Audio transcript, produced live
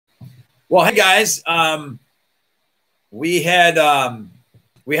Well, hey guys, we had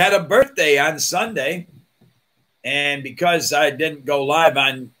a birthday on Sunday, and because I didn't go live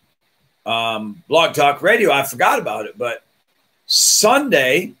on Blog Talk Radio, I forgot about it. But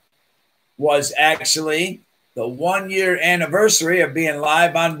Sunday was actually the 1-year anniversary of being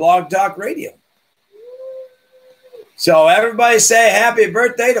live on Blog Talk Radio. So everybody say happy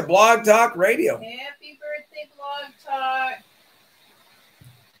birthday to Blog Talk Radio. Happy birthday, Blog Talk.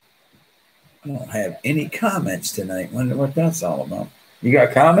 I don't have any comments tonight. Wonder what that's all about. You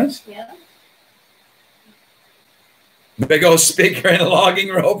got comments? Yeah. Big old speaker and a logging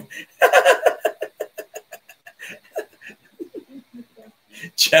rope.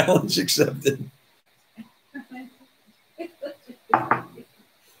 Challenge accepted.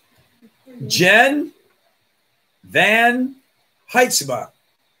 Jen Van Heitzma.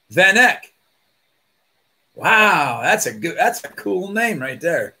 Van Eck. Wow, that's a cool name right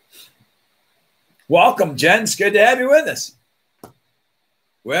there. Welcome, Jen. It's good to have you with us.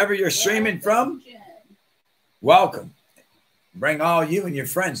 Wherever you're streaming from, welcome. Bring all you and your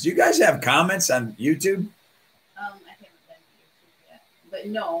friends. Do you guys have comments on YouTube? I haven't been to YouTube yet, but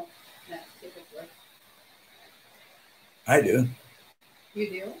no, not typically. I do. You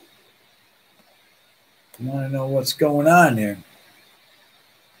do? I want to know what's going on here.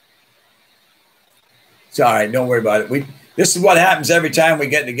 It's all right. Don't worry about it. This is what happens every time we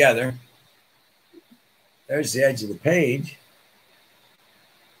get together. There's the edge of the page.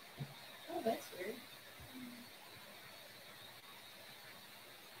 Oh, that's weird.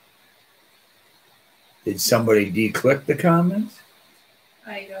 Did somebody declick the comments?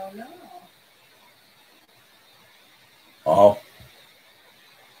 I don't know. Oh.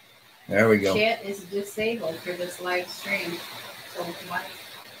 There we go. Chat is disabled for this live stream. So what?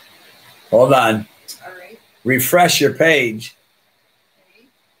 Hold on. All right. Refresh your page. Okay.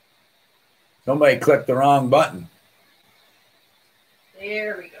 Somebody clicked the wrong button.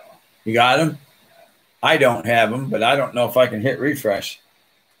 There we go. You got them? I don't have them, but I don't know if I can hit refresh.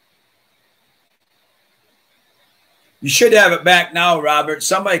 You should have it back now, Robert.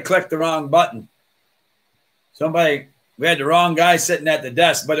 Somebody clicked the wrong button. We had the wrong guy sitting at the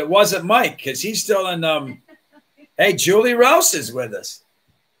desk, but it wasn't Mike because he's still in. Hey, Julie Rouse is with us.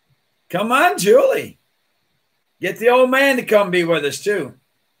 Come on, Julie. Get the old man to come be with us, too.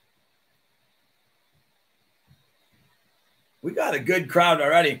 We got a good crowd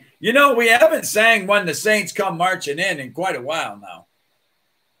already. You know, we haven't sang When the Saints Come Marching in quite a while now.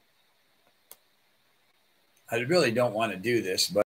 I really don't want to do this, but